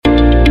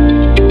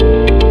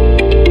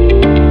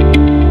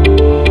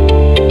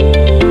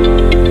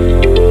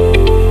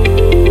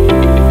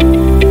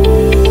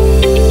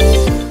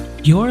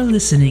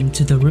listening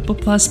to the Ripple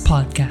Plus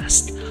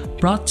podcast,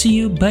 brought to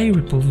you by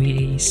Ripple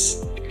VAs.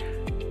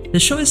 The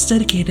show is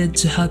dedicated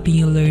to helping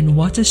you learn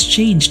what has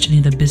changed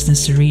in the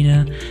business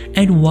arena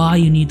and why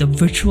you need a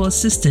virtual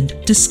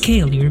assistant to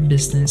scale your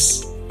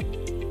business.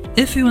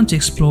 If you want to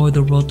explore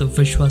the world of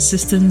virtual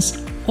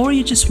assistants, or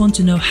you just want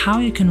to know how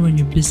you can run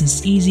your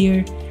business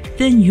easier,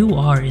 then you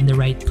are in the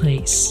right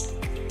place.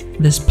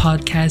 This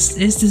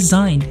podcast is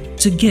designed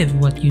to give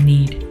what you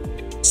need.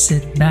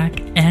 Sit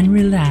back and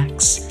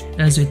relax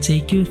as we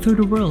take you through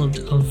the world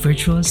of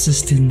virtual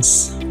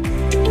assistants.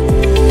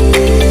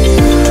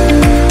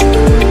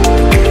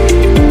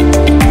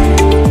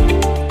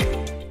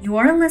 You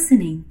are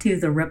listening to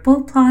the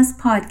Ripple Plus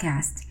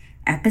podcast,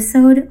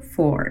 episode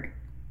 4.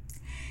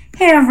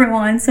 Hey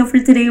everyone, so for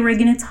today we're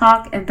going to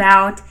talk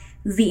about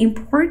the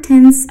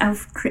importance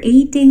of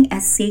creating a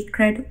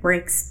sacred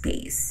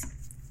workspace.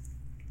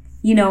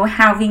 You know,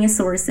 having a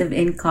source of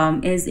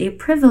income is a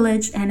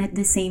privilege and at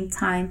the same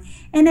time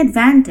an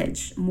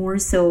advantage. More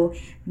so,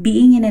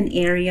 being in an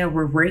area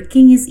where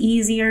working is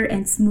easier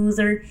and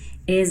smoother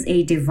is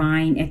a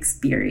divine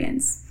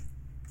experience.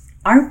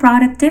 Our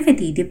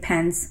productivity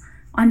depends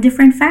on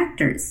different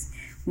factors.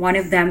 One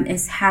of them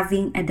is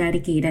having a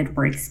dedicated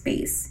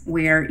workspace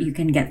where you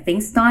can get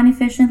things done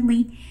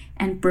efficiently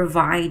and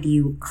provide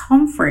you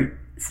comfort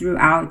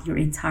throughout your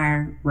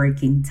entire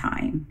working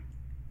time.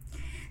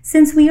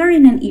 Since we are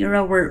in an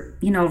era where,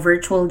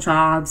 virtual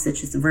jobs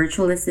such as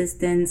virtual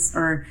assistants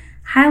are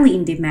highly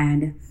in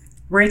demand,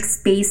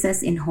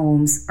 workspaces in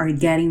homes are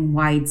getting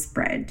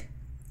widespread.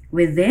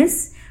 With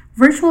this,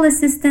 virtual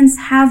assistants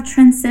have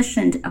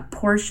transitioned a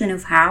portion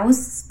of house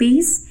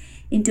space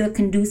into a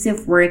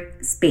conducive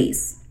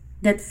workspace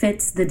that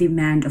fits the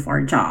demand of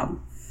our job.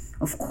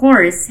 Of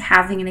course,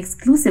 having an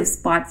exclusive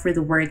spot for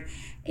the work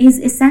is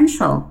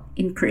essential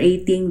in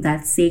creating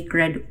that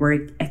sacred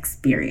work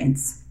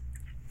experience.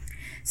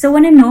 So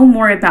want to know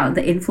more about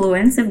the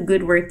influence of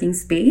good working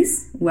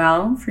space?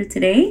 Well, for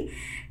today,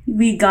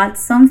 we got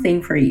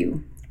something for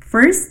you.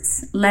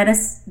 First, let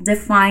us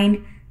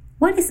define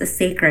what is a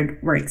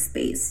sacred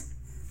workspace.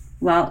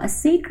 Well, a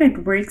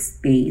sacred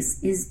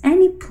workspace is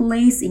any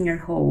place in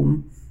your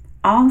home,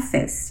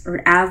 office,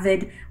 or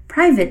avid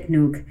private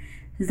nook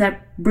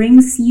that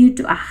brings you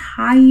to a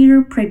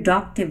higher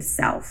productive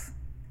self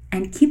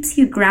and keeps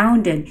you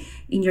grounded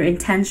in your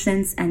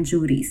intentions and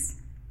duties.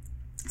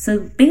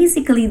 So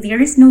basically,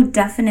 there is no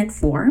definite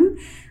form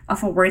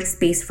of a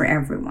workspace for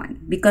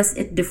everyone because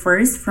it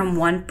differs from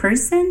one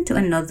person to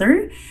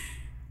another,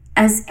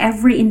 as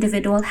every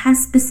individual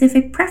has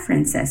specific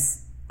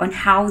preferences on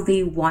how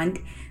they want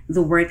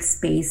the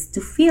workspace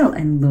to feel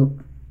and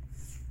look.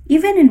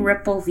 Even in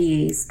Ripple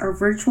VAs, our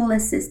virtual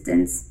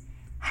assistants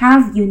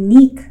have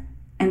unique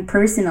and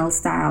personal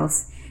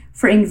styles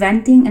for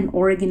inventing and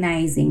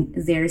organizing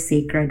their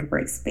sacred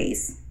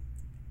workspace.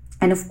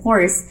 And of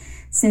course,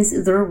 since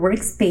their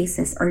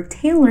workspaces are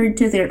tailored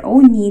to their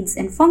own needs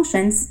and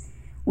functions,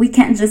 we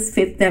can't just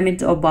fit them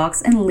into a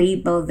box and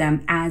label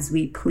them as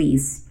we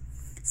please.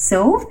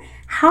 So,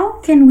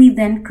 how can we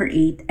then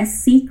create a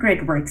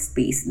sacred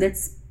workspace that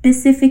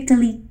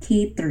specifically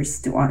caters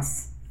to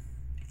us?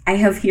 I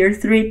have here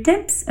 3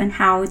 tips on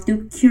how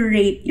to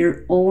curate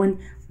your own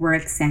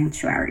work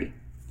sanctuary.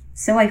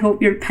 So I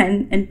hope your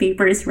pen and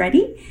paper is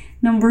ready.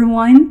 Number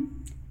 1,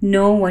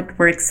 know what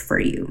works for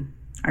you.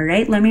 All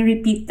right, let me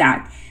repeat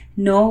that.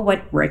 Know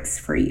what works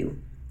for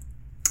you.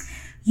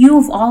 You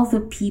of all the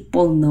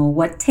people know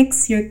what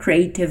takes your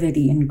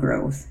creativity and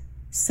growth.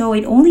 So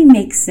it only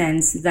makes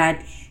sense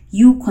that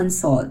you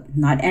consult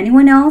not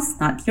anyone else,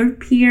 not your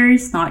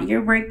peers, not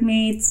your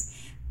workmates,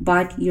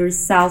 but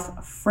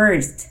yourself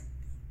first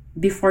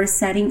before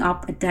setting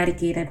up a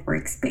dedicated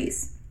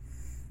workspace.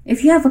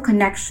 If you have a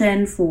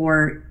connection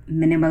for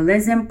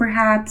minimalism,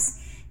 perhaps,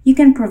 you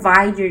can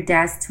provide your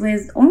desk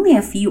with only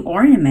a few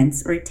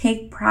ornaments or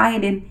take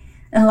pride in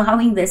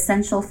allowing the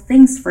essential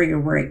things for your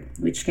work,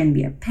 which can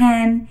be a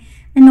pen,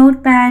 a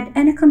notepad,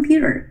 and a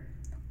computer.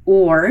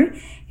 Or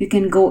you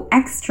can go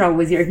extra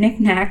with your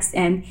knickknacks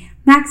and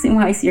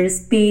maximize your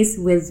space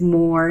with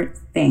more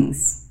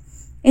things.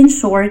 In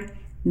short,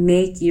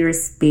 make your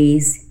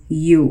space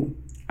you.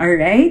 All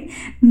right?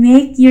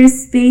 Make your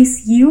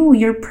space you,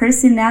 your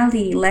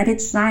personality. Let it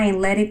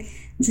shine. Let it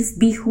just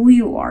be who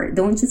you are.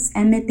 Don't just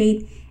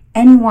imitate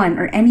anyone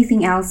or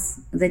anything else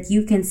that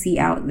you can see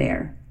out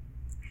there.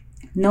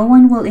 No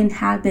one will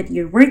inhabit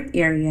your work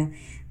area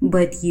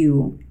but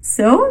you.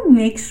 So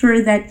make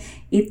sure that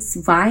its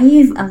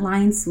vibe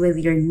aligns with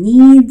your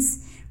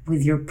needs,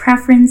 with your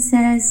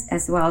preferences,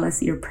 as well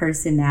as your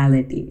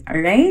personality. All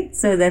right?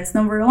 So that's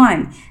number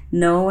 1.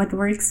 Know what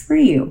works for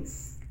you.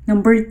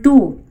 Number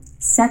 2,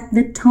 set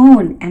the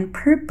tone and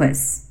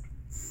purpose.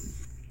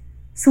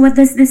 So what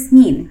does this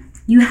mean?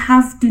 You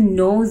have to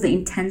know the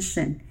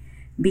intention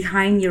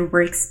behind your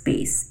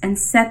workspace and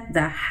set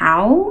the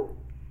how,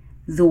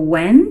 the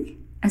when,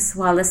 as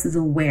well as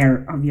the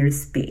where of your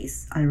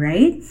space. All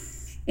right?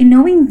 In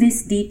knowing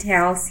these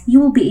details, you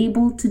will be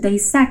able to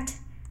dissect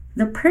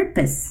the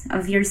purpose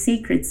of your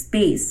sacred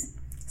space.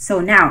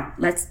 So now,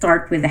 let's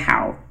start with the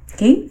how.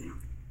 Okay?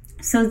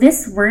 So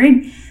this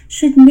word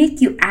should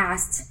make you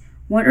ask,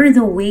 what are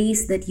the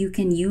ways that you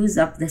can use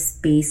up the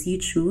space you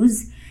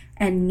choose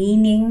and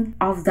meaning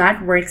of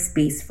that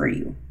workspace for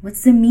you?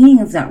 What's the meaning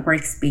of that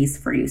workspace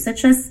for you?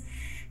 Such as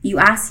you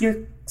ask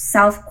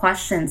yourself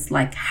questions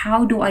like,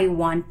 how do I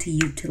want to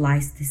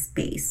utilize this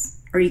space?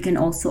 Or you can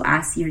also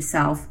ask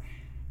yourself,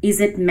 is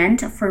it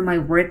meant for my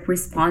work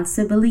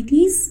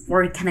responsibilities,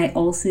 or can I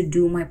also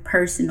do my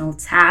personal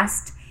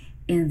tasks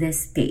in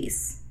this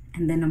space?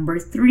 And then number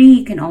 3,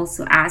 you can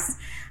also ask,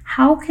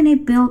 how can I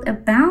build a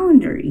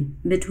boundary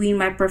between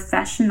my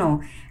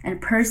professional and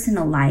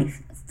personal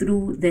life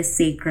through this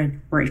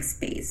sacred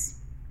workspace?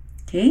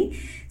 Okay,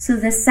 so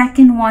the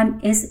second one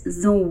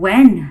is the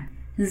when.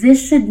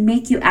 This should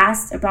make you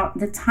ask about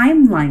the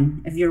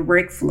timeline of your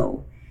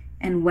workflow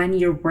and when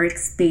your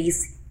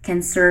workspace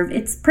can serve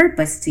its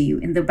purpose to you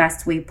in the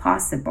best way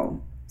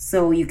possible.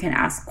 So you can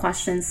ask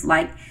questions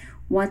like,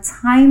 what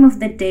time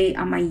of the day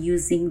am I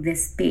using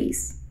this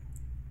space?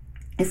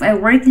 If I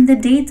work in the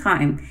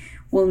daytime,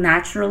 will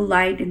natural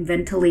light and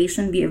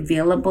ventilation be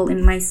available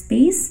in my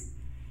space?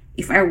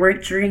 If I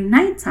work during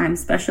nighttime,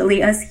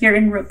 especially us here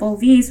in Ripple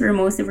VAs where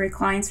most of our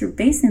clients are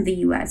based in the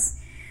US,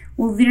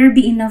 will there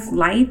be enough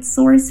light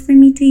source for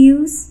me to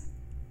use?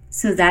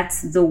 So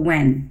that's the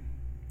when.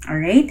 All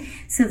right.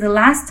 So the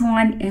last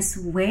one is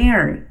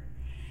where.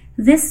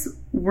 This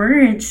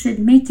word should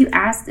make you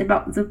ask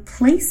about the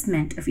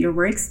placement of your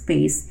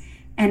workspace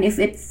and if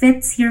it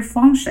fits your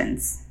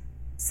functions,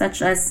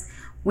 such as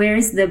where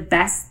is the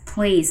best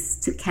place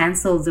to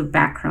cancel the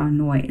background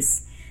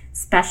noise.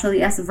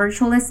 Especially as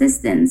virtual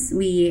assistants,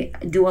 we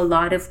do a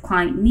lot of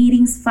client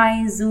meetings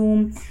via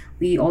Zoom.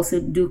 We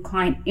also do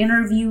client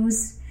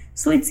interviews.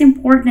 So it's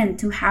important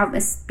to have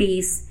a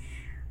space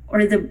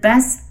or the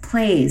best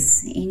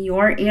place in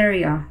your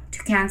area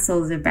to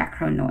cancel the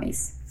background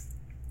noise.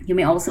 You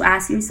may also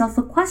ask yourself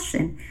a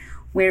question.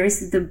 Where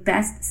is the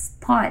best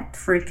spot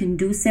for a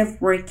conducive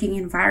working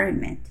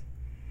environment?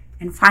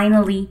 And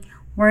finally,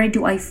 where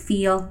do I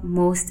feel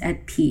most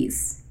at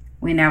peace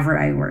whenever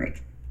I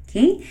work?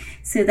 Okay,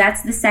 so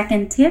that's the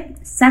second tip.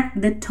 Set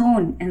the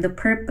tone and the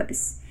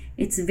purpose.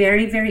 It's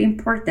very, very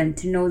important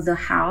to know the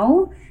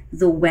how,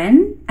 the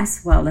when,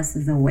 as well as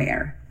the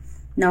where.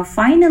 Now,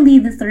 finally,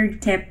 the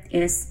third tip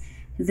is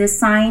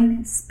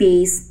design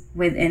space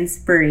with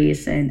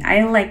inspiration.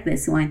 I like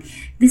this one.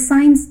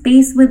 Design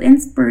space with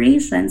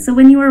inspiration. So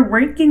when you are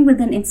working with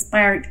an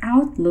inspired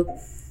outlook,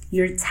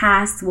 your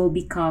task will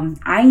become,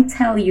 I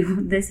tell you,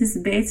 this is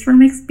based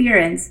from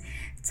experience,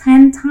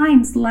 10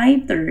 times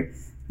lighter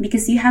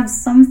because you have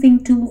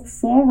something to look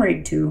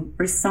forward to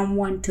or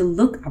someone to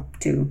look up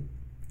to.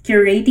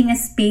 Curating a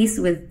space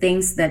with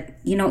things that,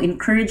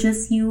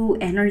 encourages you,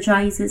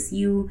 energizes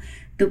you,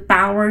 to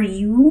power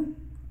you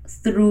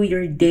through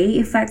your day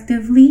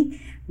effectively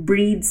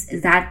breeds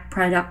that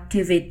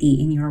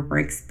productivity in your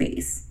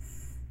workspace.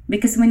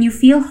 Because when you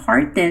feel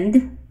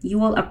heartened, you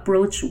will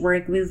approach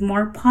work with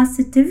more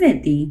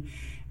positivity,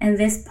 and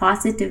this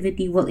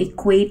positivity will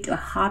equate to a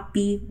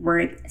happy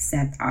work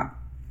setup.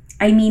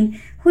 I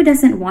mean, who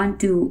doesn't want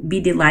to be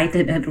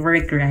delighted at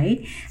work,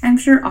 right? I'm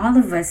sure all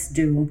of us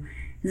do.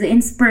 The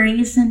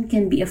inspiration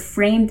can be a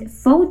framed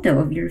photo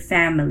of your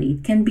family.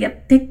 It can be a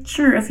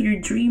picture of your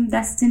dream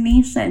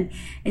destination.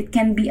 It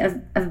can be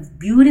a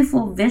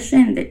beautiful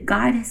vision that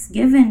God has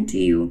given to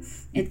you.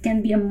 It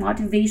can be a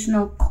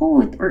motivational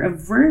quote or a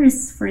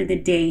verse for the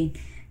day.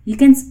 You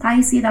can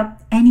spice it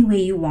up any way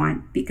you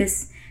want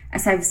because,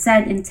 as I've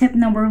said in tip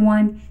number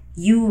 1,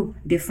 you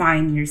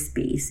define your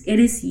space. It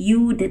is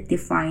you that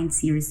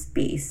defines your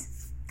space.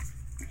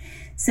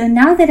 So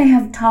now that I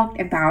have talked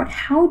about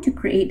how to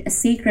create a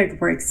sacred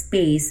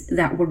workspace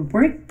that would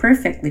work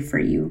perfectly for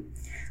you,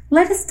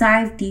 let us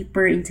dive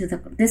deeper into the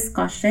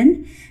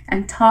discussion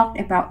and talk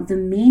about the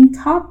main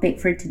topic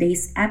for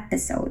today's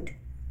episode,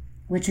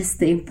 which is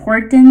the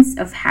importance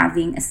of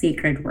having a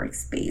sacred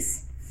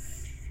workspace.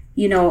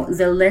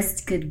 The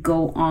list could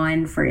go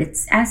on for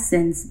its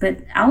essence,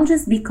 but I'll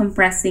just be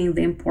compressing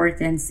the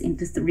importance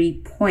into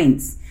 3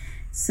 points.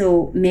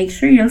 So make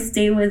sure you'll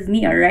stay with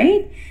me, all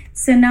right?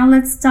 So now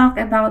let's talk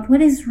about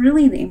what is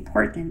really the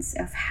importance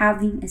of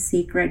having a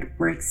sacred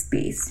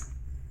workspace.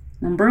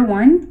 Number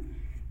 1,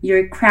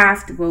 your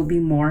craft will be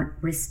more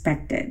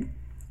respected.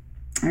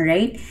 All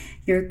right?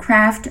 Your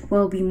craft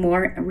will be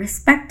more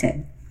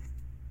respected.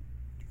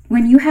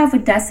 When you have a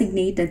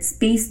designated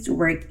space to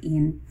work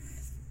in,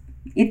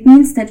 it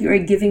means that you are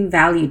giving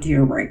value to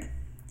your work.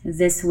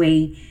 This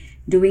way,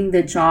 doing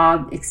the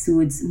job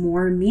exudes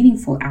more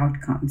meaningful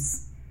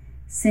outcomes.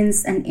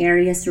 Since an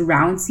area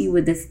surrounds you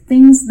with the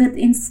things that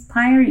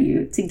inspire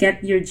you to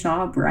get your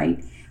job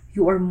right,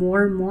 you are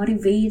more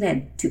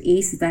motivated to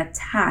ace that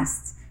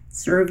task,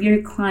 serve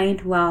your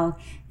client well,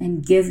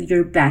 and give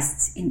your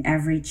best in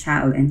every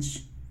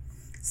challenge.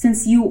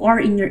 Since you are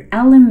in your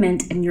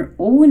element and your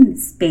own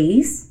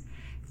space,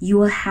 you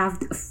will have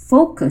a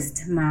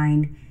focused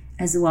mind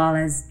as well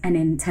as an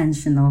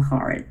intentional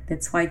heart.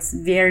 That's why it's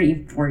very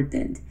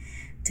important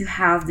to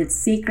have that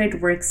sacred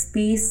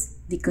workspace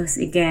because,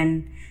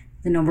 again,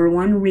 the number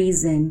 1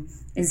 reason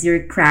as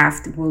your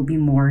craft will be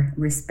more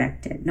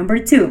respected. Number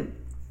 2,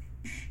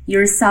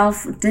 your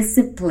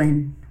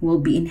self-discipline will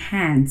be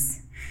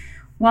enhanced.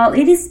 While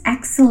it is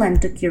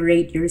excellent to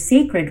curate your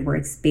sacred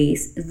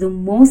workspace, the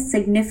most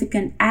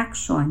significant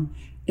action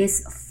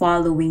is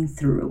following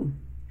through.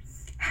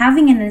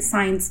 Having an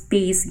assigned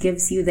space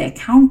gives you the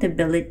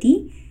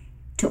accountability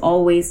to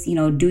always,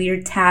 do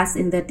your tasks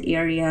in that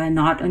area,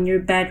 not on your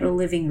bed or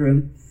living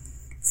room.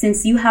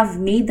 Since you have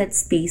made that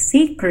space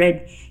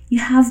sacred, you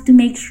have to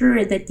make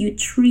sure that you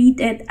treat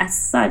it as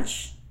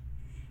such.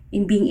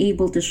 In being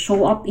able to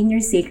show up in your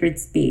sacred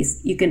space,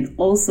 you can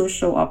also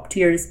show up to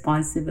your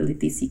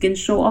responsibilities. You can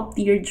show up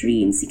to your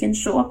dreams. You can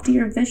show up to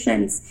your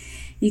visions.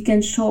 You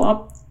can show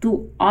up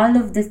to all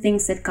of the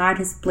things that God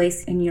has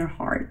placed in your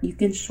heart. You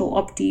can show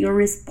up to your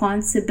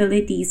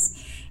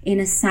responsibilities in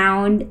a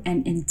sound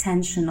and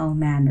intentional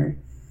manner,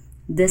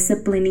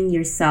 disciplining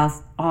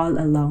yourself all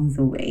along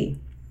the way.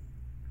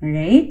 All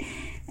right?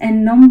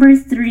 And number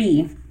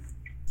 3,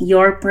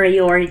 your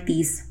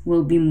priorities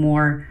will be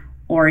more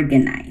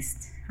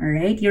organized. All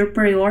right? Your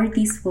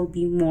priorities will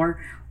be more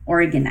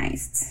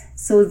organized.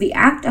 So the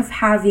act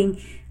of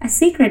having a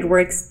sacred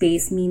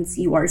workspace means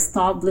you are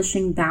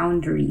establishing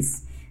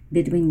boundaries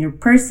between your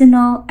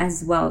personal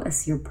as well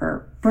as your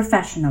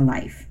professional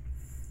life.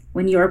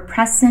 When you are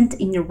present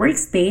in your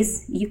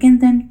workspace, you can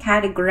then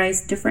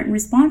categorize different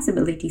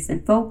responsibilities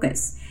and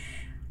focus.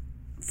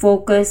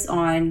 Focus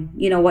on,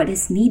 what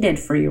is needed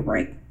for your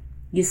work.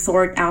 You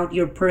sort out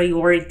your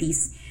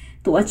priorities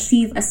to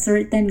achieve a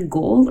certain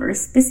goal or a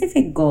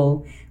specific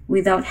goal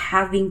without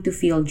having to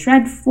feel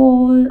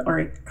dreadful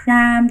or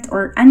cramped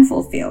or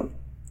unfulfilled.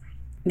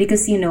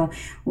 Because,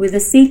 with a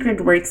sacred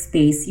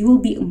workspace, you will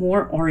be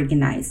more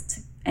organized.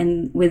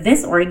 And with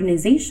this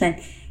organization,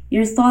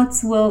 your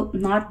thoughts will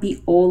not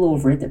be all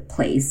over the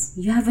place.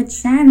 You have a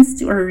chance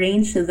to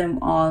arrange them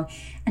all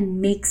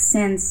and make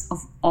sense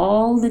of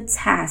all the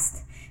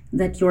tasks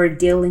that you're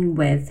dealing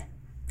with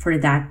for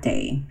that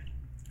day.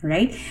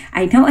 Right?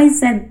 I know I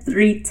said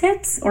 3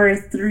 tips or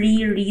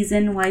 3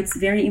 reasons why it's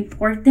very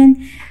important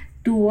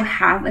to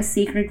have a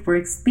sacred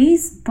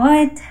workspace,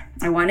 but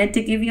I wanted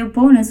to give you a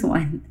bonus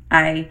one.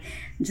 I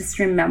just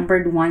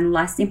remembered one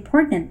last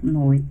important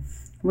note,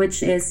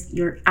 which is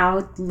your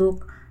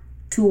outlook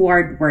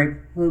toward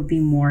work will be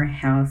more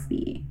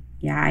healthy.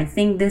 Yeah, I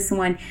think this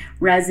one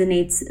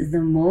resonates the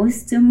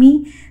most to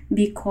me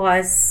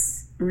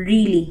because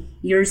really,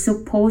 you're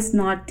supposed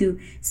not to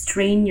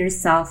strain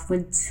yourself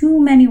with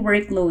too many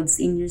workloads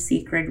in your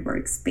sacred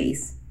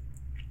workspace.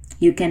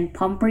 You can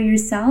pamper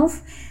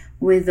yourself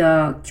with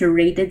a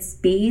curated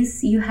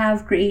space you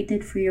have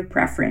created for your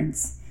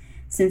preference.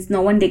 Since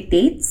no one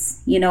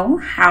dictates,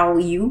 how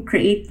you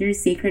create your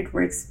sacred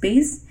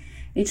workspace,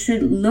 it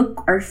should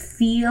look or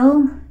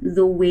feel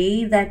the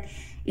way that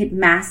it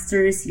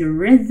masters your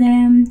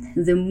rhythm,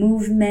 the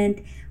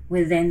movement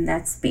within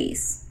that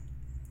space.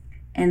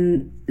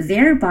 And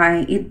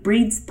thereby, it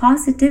breeds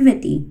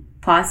positivity,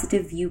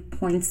 positive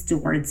viewpoints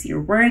towards your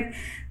work,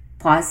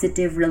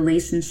 positive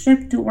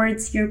relationship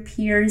towards your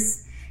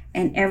peers,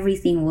 and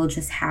everything will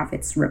just have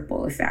its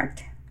ripple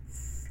effect.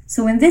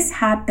 So when this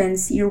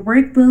happens, your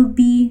work will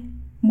be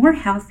more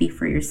healthy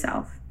for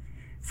yourself,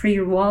 for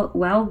your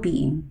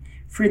well-being,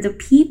 for the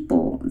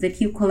people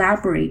that you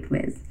collaborate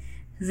with.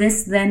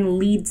 This then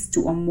leads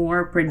to a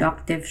more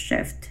productive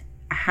shift,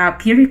 a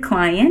happier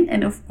client,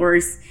 and of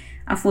course,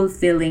 a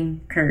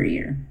fulfilling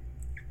career.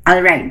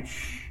 All right.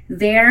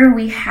 There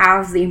we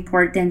have the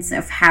importance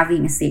of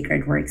having a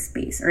sacred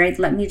workspace. All right,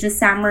 let me just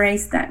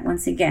summarize that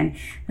once again.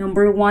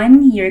 Number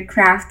 1, your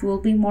craft will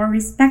be more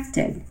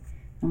respected.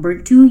 Number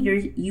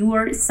 2,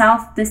 your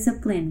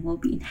self-discipline will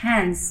be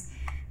enhanced.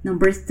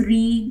 Number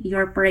 3,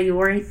 your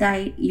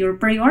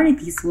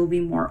priorities will be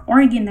more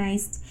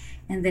organized.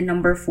 And then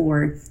number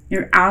 4,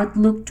 your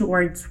outlook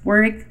towards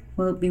work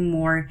will be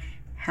more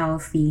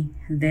healthy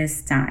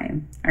this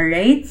time. All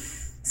right.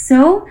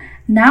 So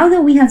now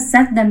that we have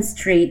set them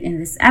straight in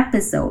this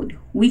episode,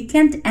 we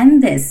can't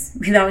end this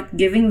without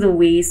giving the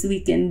ways we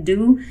can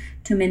do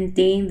to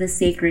maintain the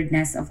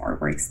sacredness of our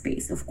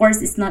workspace. Of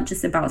course, it's not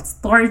just about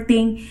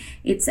starting,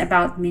 it's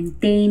about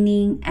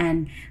maintaining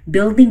and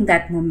building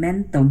that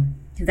momentum,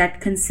 that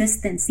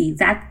consistency,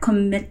 that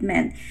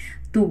commitment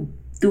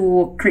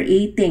to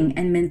creating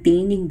and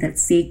maintaining that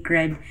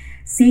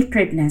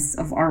sacredness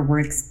of our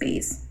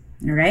workspace.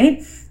 All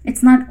right?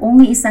 It's not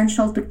only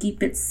essential to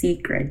keep it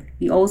sacred.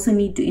 We also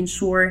need to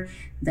ensure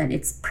that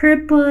its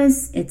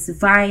purpose, its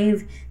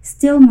vibe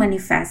still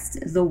manifests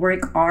the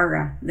work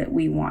aura that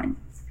we want.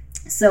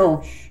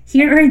 So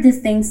here are the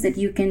things that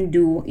you can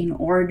do in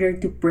order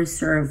to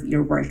preserve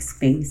your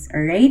workspace.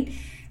 All right?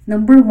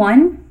 Number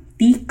 1,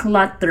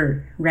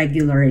 declutter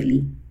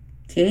regularly.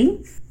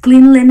 Okay?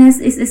 Cleanliness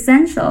is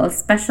essential,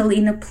 especially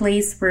in a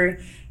place where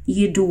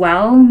you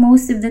dwell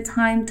most of the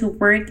time to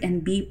work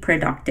and be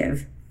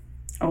productive.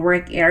 A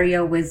work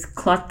area with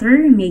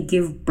clutter may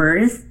give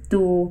birth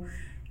to,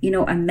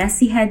 a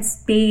messy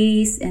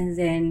headspace, and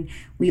then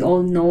we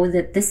all know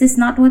that this is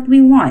not what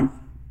we want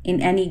in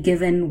any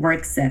given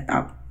work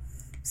setup.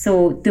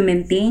 So to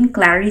maintain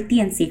clarity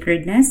and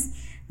sacredness,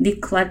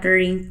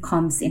 decluttering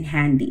comes in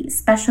handy,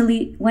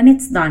 especially when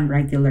it's done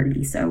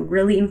regularly. So I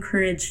really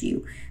encourage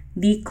you,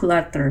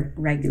 declutter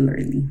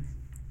regularly.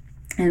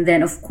 And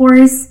then, of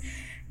course,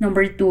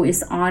 number 2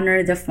 is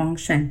honor the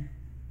function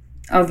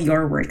of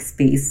your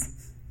workspace.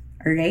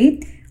 All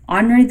right?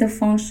 Honor the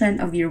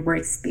function of your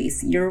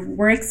workspace. Your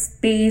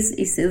workspace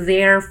is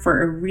there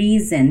for a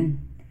reason,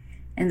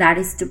 and that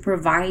is to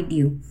provide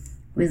you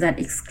with that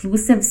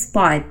exclusive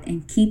spot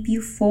and keep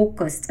you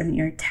focused on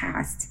your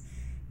task.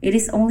 It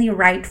is only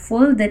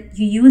rightful that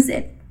you use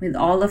it with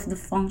all of the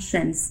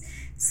functions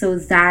so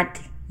that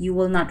you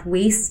will not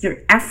waste your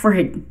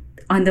effort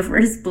on the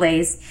first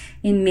place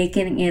in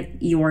making it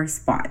your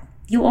spot.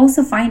 You'll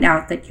also find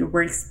out that your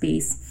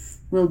workspace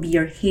will be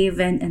your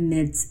haven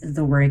amidst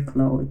the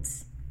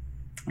workloads.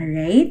 All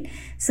right?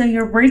 So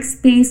your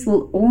workspace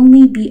will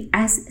only be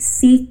as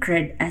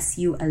sacred as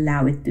you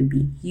allow it to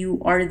be.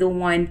 You are the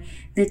one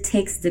that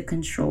takes the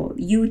control.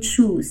 You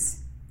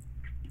choose.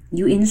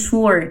 You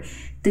ensure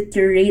to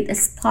curate a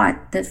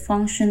spot that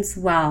functions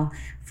well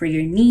for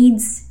your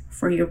needs,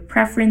 for your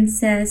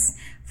preferences,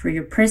 for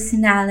your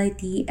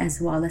personality, as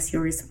well as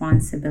your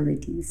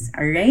responsibilities.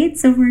 All right.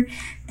 So for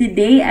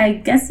today, I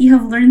guess you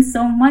have learned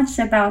so much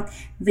about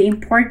the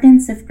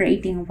importance of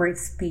creating a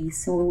workspace.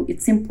 So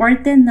it's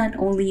important not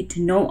only to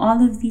know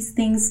all of these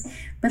things,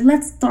 but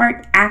let's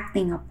start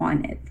acting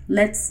upon it.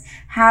 Let's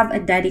have a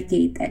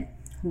dedicated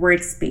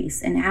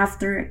workspace. And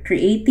after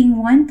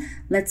creating one,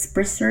 let's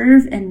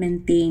preserve and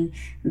maintain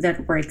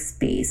that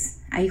workspace.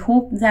 I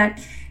hope that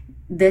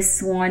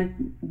this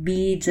won't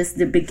be just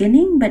the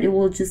beginning, but it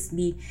will just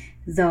be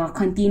the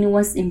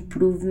continuous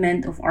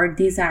improvement of our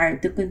desire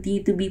to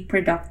continue to be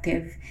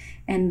productive.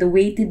 And the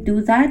way to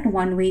do that,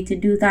 one way to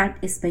do that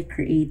is by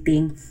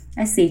creating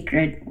a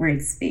sacred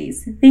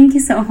workspace. Thank you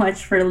so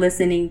much for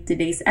listening to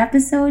today's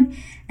episode,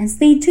 and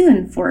stay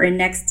tuned for our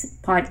next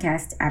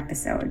podcast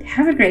episode.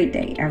 Have a great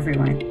day,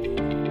 everyone.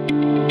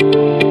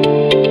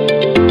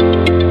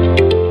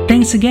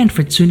 Thanks again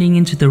for tuning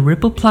into the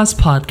Ripple Plus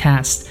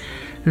podcast.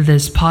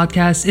 This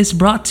podcast is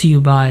brought to you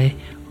by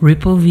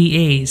Ripple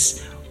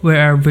VAs,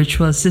 where our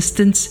virtual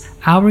assistants,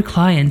 our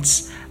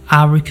clients,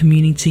 our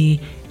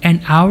community,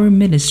 and our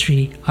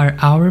ministry are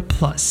our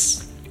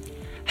plus.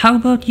 How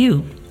about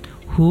you?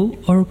 Who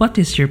or what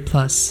is your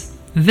plus?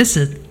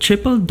 Visit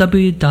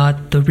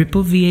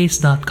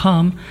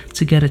www.theripplevas.com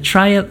to get a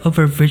trial of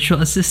our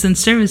virtual assistant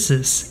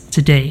services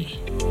today.